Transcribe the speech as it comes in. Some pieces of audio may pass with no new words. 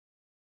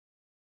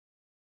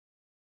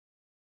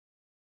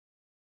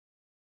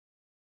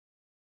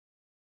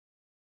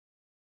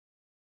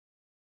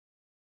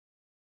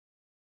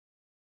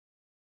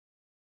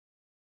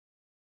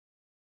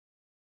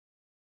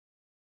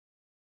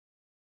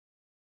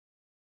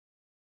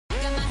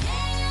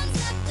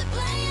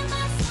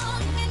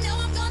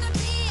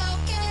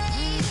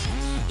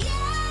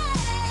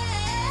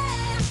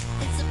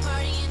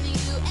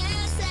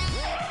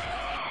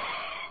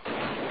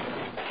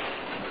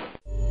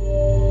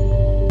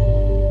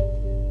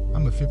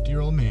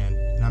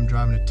I'm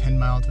driving a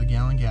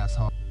 10-mile-to-the-gallon gas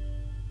hog.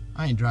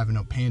 I ain't driving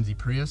no pansy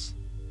Prius.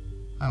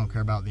 I don't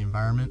care about the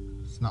environment.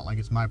 It's not like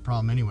it's my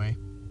problem anyway.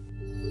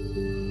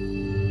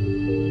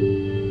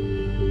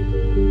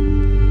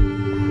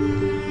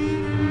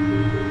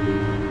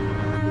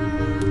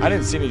 I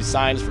didn't see any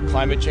signs for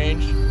climate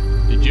change.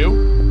 Did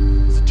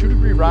you? Is a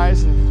 2-degree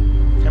rise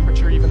in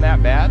temperature even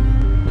that bad?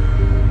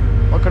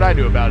 What could I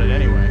do about it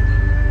anyway?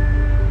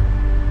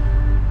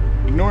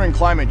 Ignoring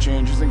climate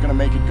change isn't going to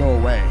make it go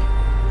away.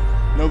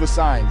 Know the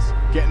signs,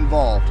 get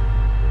involved,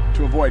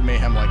 to avoid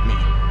mayhem like me.